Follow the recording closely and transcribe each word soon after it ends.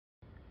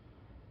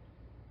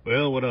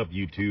Well, what up,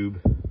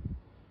 YouTube?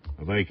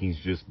 The Vikings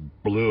just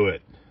blew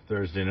it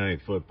Thursday night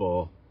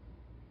football.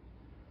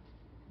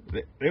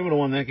 They would have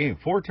won that game.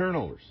 4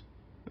 turnovers.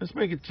 Let's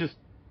make it just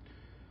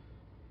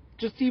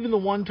even the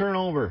 1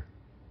 turnover.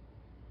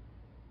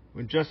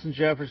 When Justin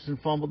Jefferson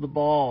fumbled the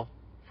ball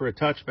for a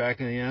touchback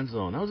in the end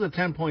zone. That was a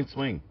 10-point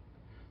swing.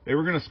 They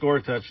were going to score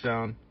a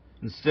touchdown.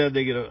 Instead,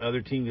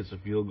 other team gets a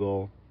field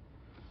goal.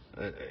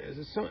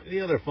 The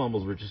other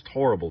fumbles were just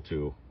horrible,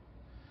 too.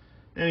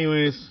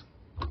 Anyways,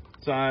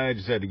 so I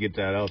just had to get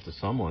that out to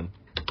someone.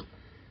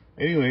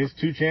 Anyways,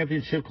 2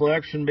 championship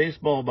collection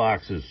baseball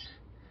boxes.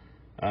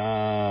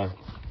 Yeah.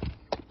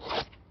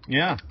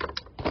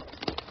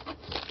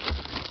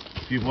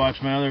 If you've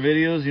watched my other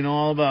videos, you know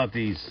all about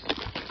these.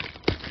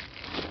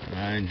 And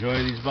I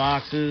enjoy these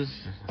boxes,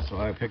 so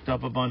I picked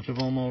up a bunch of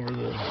them over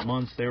the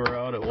months they were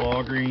out at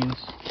Walgreens.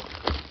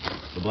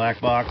 The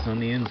black box on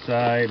the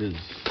inside is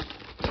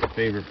my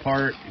favorite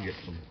part. You get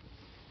some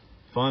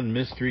fun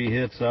mystery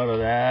hits out of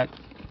that.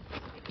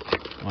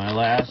 My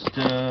last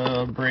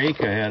break,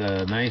 I had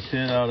a nice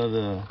hit out of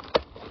the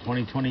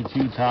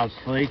 2022 Topps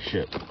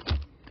Flagship.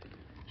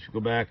 Should go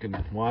back and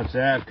watch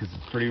that because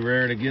it's pretty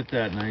rare to get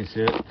that nice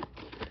hit.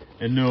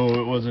 And no,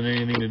 it wasn't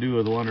anything to do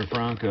with Wander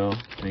Franco,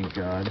 thank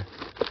God.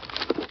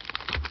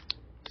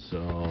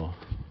 So,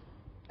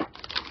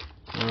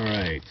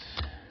 alright.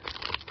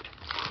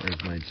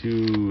 There's my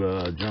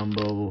 2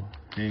 jumbo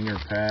hanger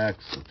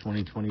packs of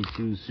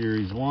 2022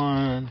 Series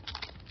 1.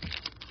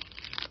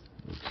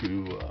 The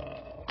 2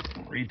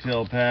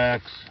 retail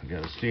packs. We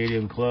got a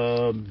Stadium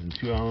Club and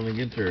 2 Allen and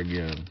Ginter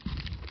again.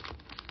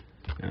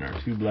 And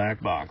our 2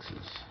 black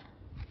boxes.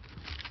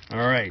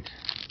 Alright.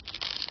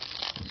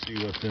 Let's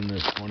see what's in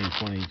this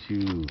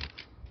 2022.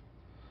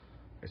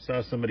 I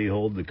saw somebody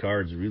hold the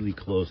cards really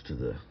close to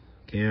the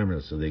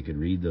camera so they could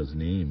read those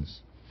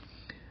names.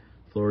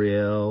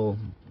 Florial,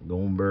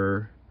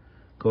 Gomber,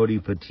 Cody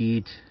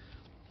Petit,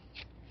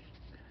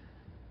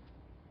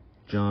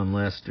 John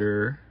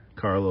Lester,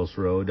 Carlos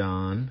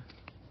Rodon,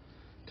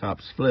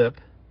 Topps Flip,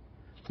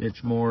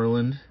 Mitch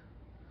Moreland,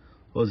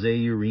 Jose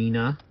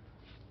Urena.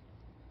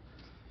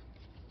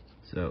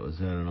 So was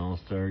that an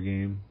all-star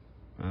game?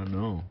 I don't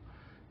know.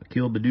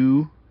 Akil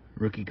Baddoo,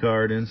 rookie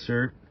card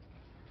insert.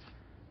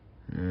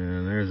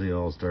 And there's the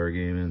all-star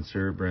game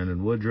insert.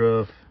 Brandon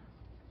Woodruff.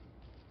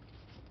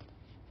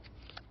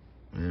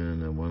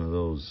 And one of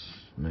those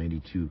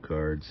 92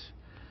 cards.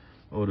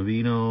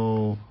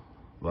 Odavino.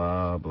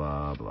 Blah,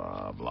 blah,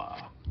 blah,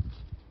 blah.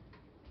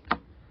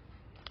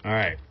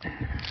 Alright.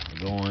 We're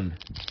going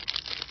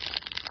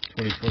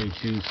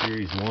 2022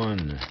 Series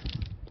 1.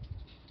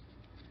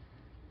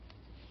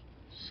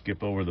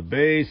 Skip over the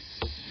base,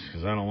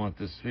 because I don't want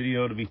this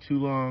video to be too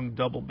long.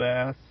 Double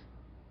bath.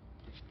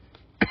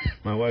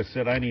 My wife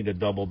said I need a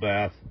double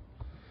bath.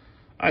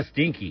 I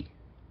stinky.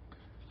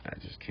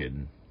 I'm just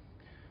kidding.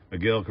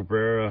 Miguel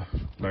Cabrera,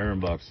 Baron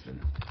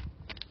Buxton.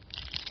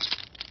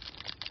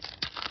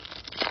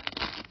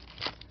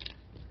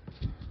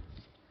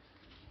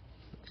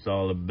 It's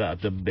all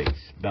about the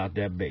base, about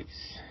that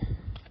base.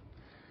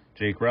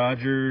 Jake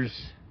Rogers,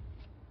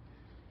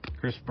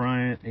 Chris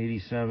Bryant,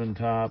 87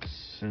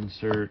 Topps,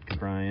 insert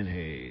Brian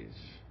Hayes.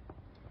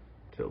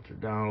 Tilt her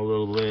down a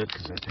little bit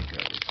because I think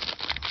I was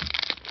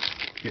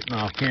getting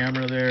off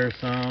camera there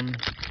some.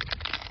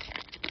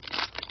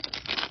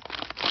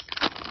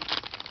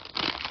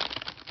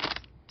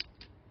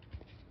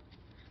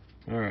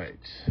 Alright,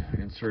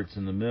 inserts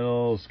in the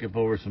middle, skip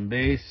over some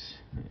base.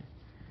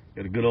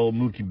 Got a good old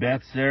Mookie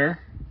Betts there.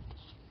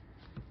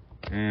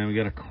 And we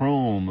got a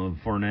chrome of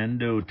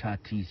Fernando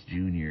Tatis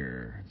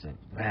Jr.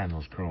 Man,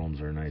 those chromes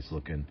are nice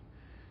looking.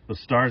 The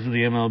stars of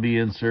the MLB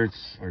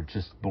inserts are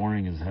just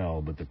boring as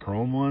hell, but the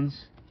chrome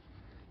ones,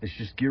 they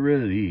should just get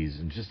rid of these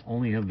and just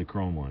only have the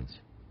chrome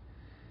ones.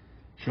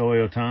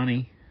 Shohei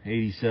Ohtani,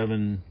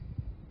 87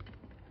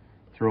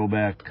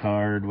 throwback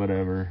card,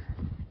 whatever.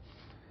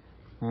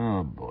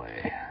 Oh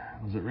boy,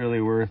 was it really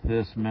worth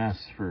this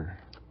mess for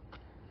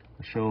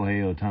a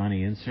Shohei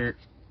Ohtani insert?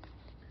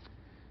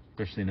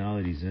 Especially now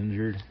that he's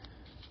injured.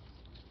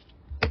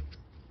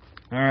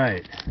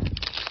 Alright.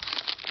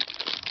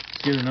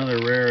 Let's get another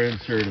rare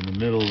insert in the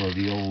middle of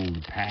the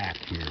old pack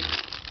here.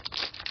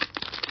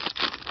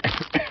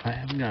 I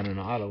haven't got an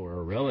auto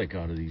or a relic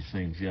out of these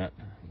things yet.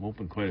 I've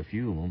opened quite a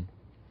few of them.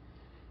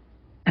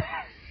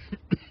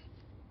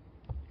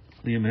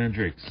 Liam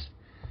Hendricks.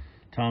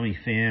 Tommy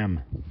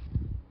Pham.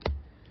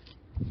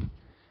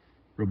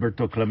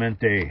 Roberto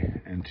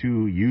Clemente. And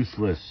 2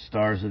 useless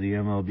stars of the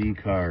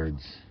MLB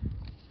cards.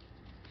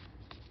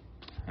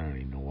 I don't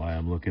even know why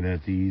I'm looking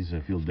at these. I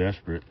feel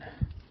desperate.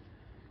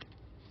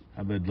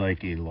 I would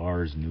like a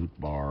Lars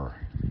Nootbaar.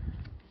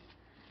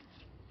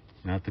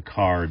 Not the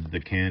card, the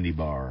candy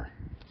bar.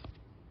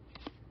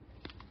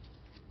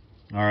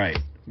 Alright,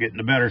 getting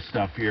the better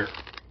stuff here.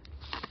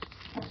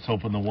 Let's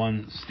open the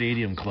 1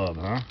 Stadium Club,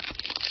 huh?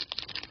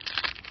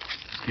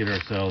 Let's get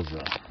ourselves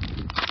a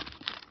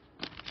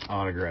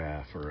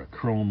autograph or a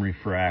chrome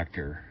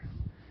refractor.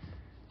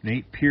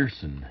 Nate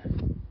Pearson.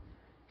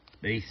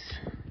 Base.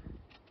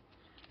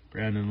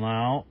 Brandon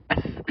Lau,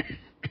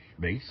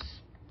 base.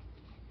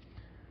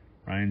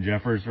 Ryan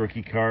Jeffers,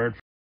 rookie card.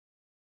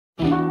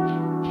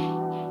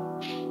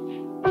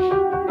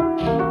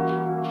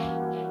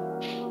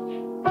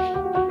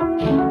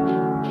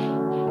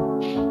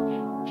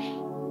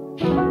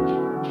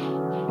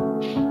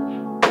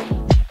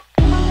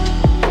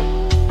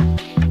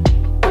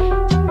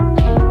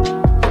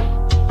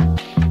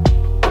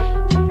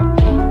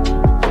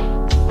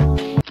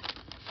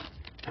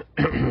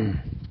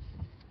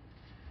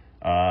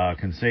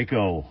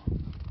 Canseco,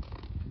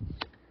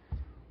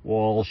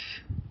 Walsh,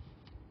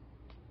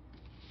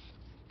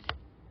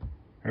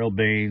 Harold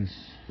Baines,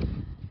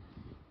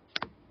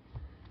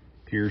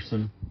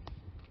 Pearson,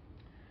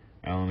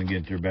 Alan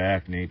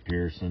Ginterback, Nate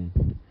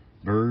Pearson,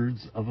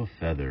 Birds of a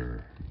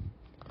Feather.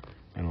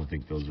 I don't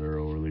think those are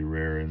overly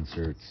rare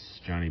inserts.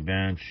 Johnny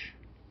Bench,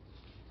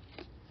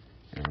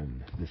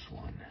 and this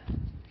one,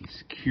 the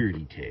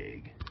security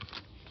tag.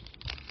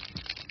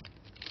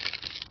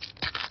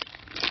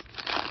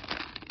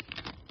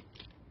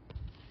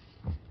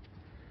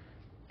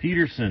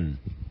 Peterson,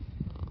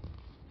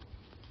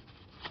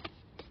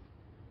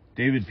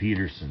 David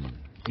Peterson,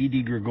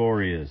 E.D.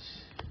 Gregorius,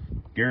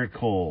 Garrett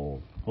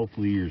Cole,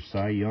 hopefully your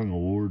Cy Young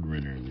Award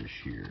winner this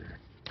year.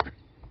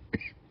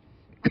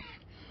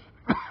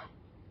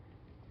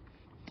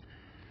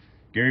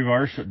 Gary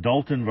Varsho,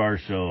 Dalton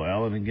Varsho,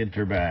 Alan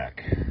Ginterback,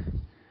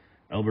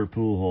 Albert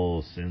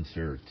Pujols,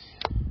 inserts,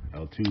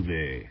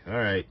 Altuve. All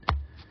right,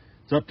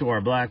 it's up to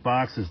our black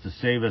boxes to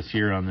save us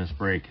here on this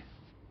break.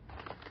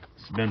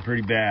 It's been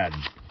pretty bad.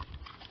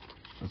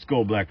 Let's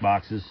go, black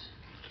boxes.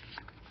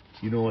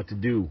 You know what to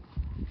do.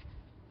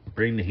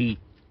 Bring the heat.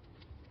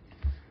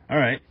 All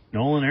right,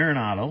 Nolan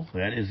Arenado.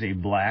 That is a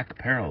black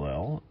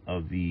parallel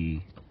of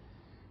the,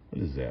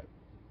 what is that?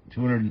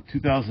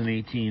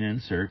 2018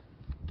 insert.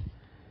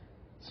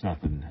 It's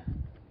nothing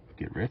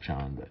to get rich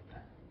on, but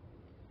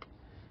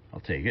I'll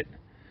take it.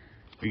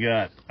 We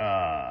got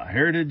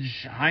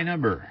Heritage high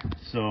number.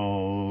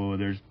 So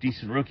there's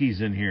decent rookies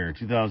in here.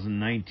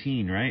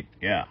 2019, right?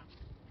 Yeah.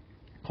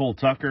 Cole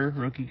Tucker,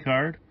 rookie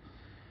card.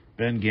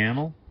 Ben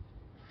Gamel.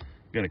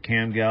 Got a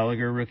Cam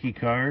Gallagher rookie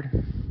card.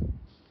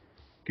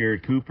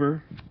 Garrett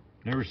Cooper.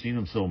 Never seen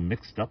them so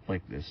mixed up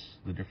like this,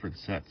 the different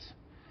sets.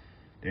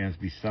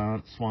 Dansby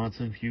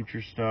Swanson,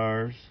 Future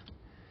Stars.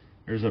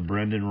 There's a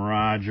Brendan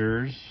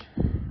Rodgers,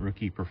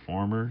 rookie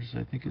performers,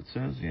 I think it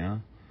says, yeah.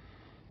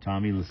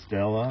 Tommy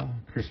LaStella,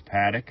 Chris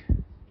Paddock.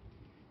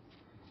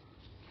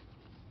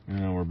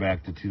 And we're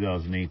back to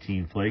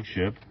 2018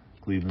 flagship.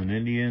 Cleveland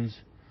Indians.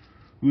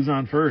 Who's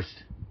on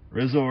first?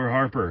 Rizzo or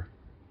Harper?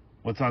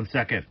 What's on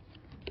second?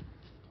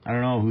 I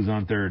don't know who's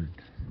on third.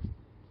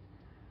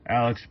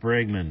 Alex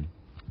Bregman.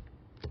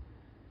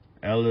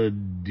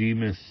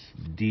 Eladimus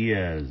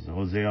Diaz.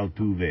 Jose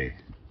Altuve.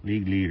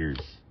 League leaders.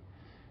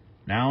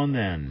 Now and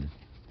then.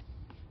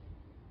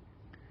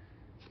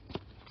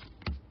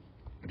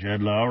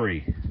 Jed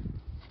Lowry.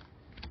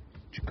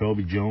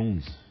 Jacoby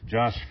Jones.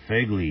 Josh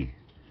Fegley.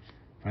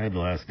 If I had the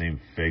last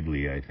name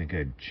Fegley, I think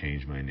I'd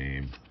change my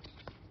name.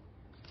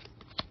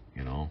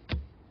 You know.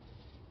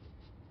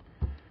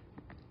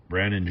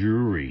 Brandon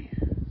Drury.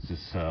 Is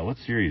this, what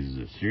series is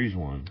this? Series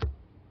 1.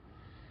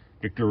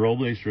 Victor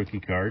Robles, rookie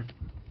card.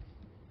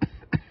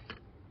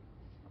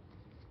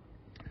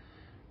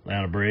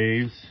 Atlanta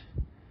Braves.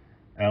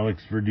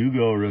 Alex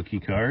Verdugo, rookie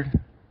card.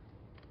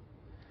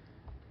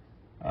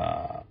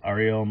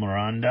 Ariel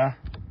Miranda.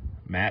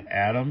 Matt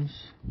Adams.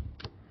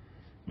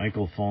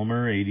 Michael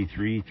Fulmer,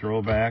 83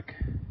 throwback.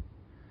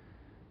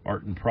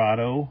 Martin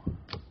Prado.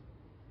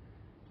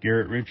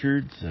 Garrett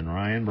Richards and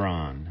Ryan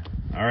Braun.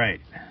 All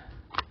right.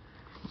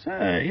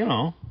 So, you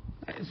know,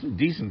 some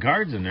decent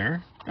cards in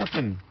there.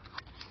 Nothing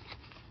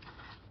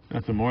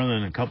more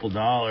than a couple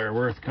 $1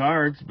 worth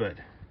cards, but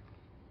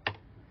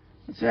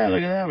what's that?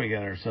 Look at that. We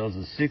got ourselves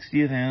a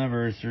 60th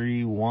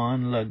anniversary,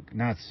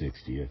 not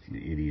 60th, you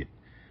idiot.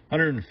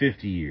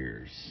 150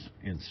 years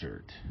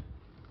insert.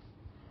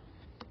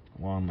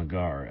 Juan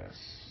Lagares.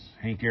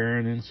 Hank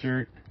Aaron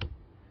insert.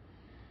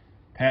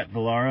 Pat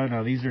Villara.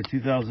 Now, these are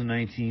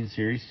 2019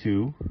 Series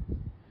 2.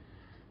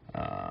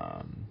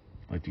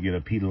 Like to get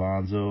a Pete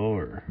Alonso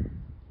or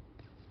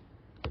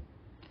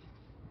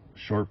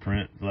short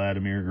print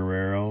Vladimir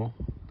Guerrero.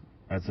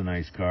 That's a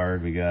nice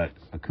card. We got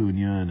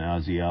Acuna and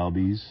Ozzie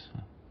Albies.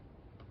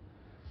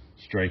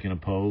 Strike and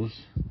oppose.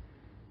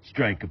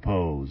 Strike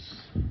oppose.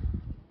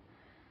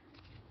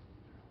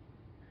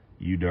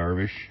 Yu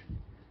Darvish.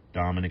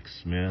 Dominic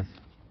Smith.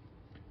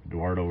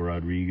 Eduardo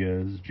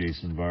Rodriguez.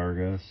 Jason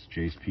Vargas.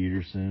 Jace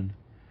Peterson.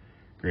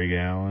 Greg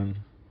Allen.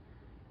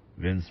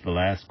 Vince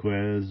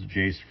Velasquez.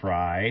 Jace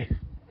Fry.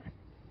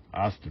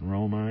 Austin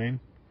Romine.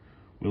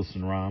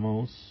 Wilson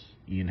Ramos.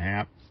 Ian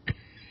Happ.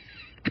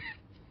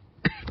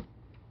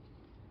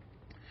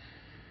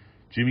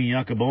 Jimmy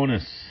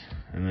Yacobonis.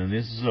 And then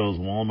this is those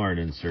Walmart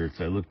inserts.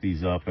 I looked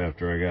these up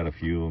after I got a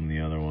few of them.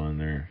 The other one,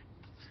 they're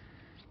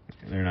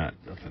not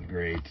nothing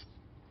great.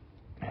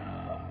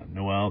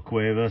 Noel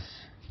Cuevas.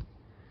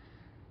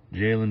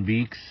 Jalen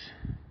Beeks.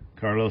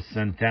 Carlos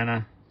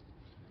Santana.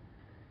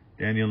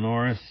 Daniel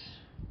Norris,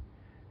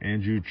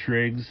 Andrew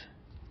Triggs,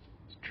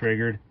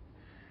 triggered,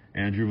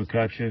 Andrew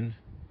McCutcheon,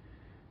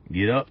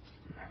 Get Up,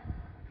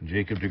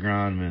 Jacob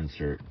DeGrom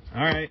insert.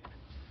 All right.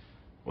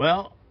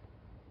 Well,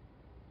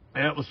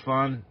 that was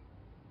fun.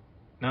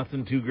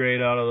 Nothing too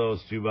great out of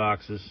those 2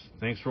 boxes.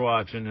 Thanks for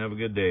watching. Have a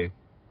good day.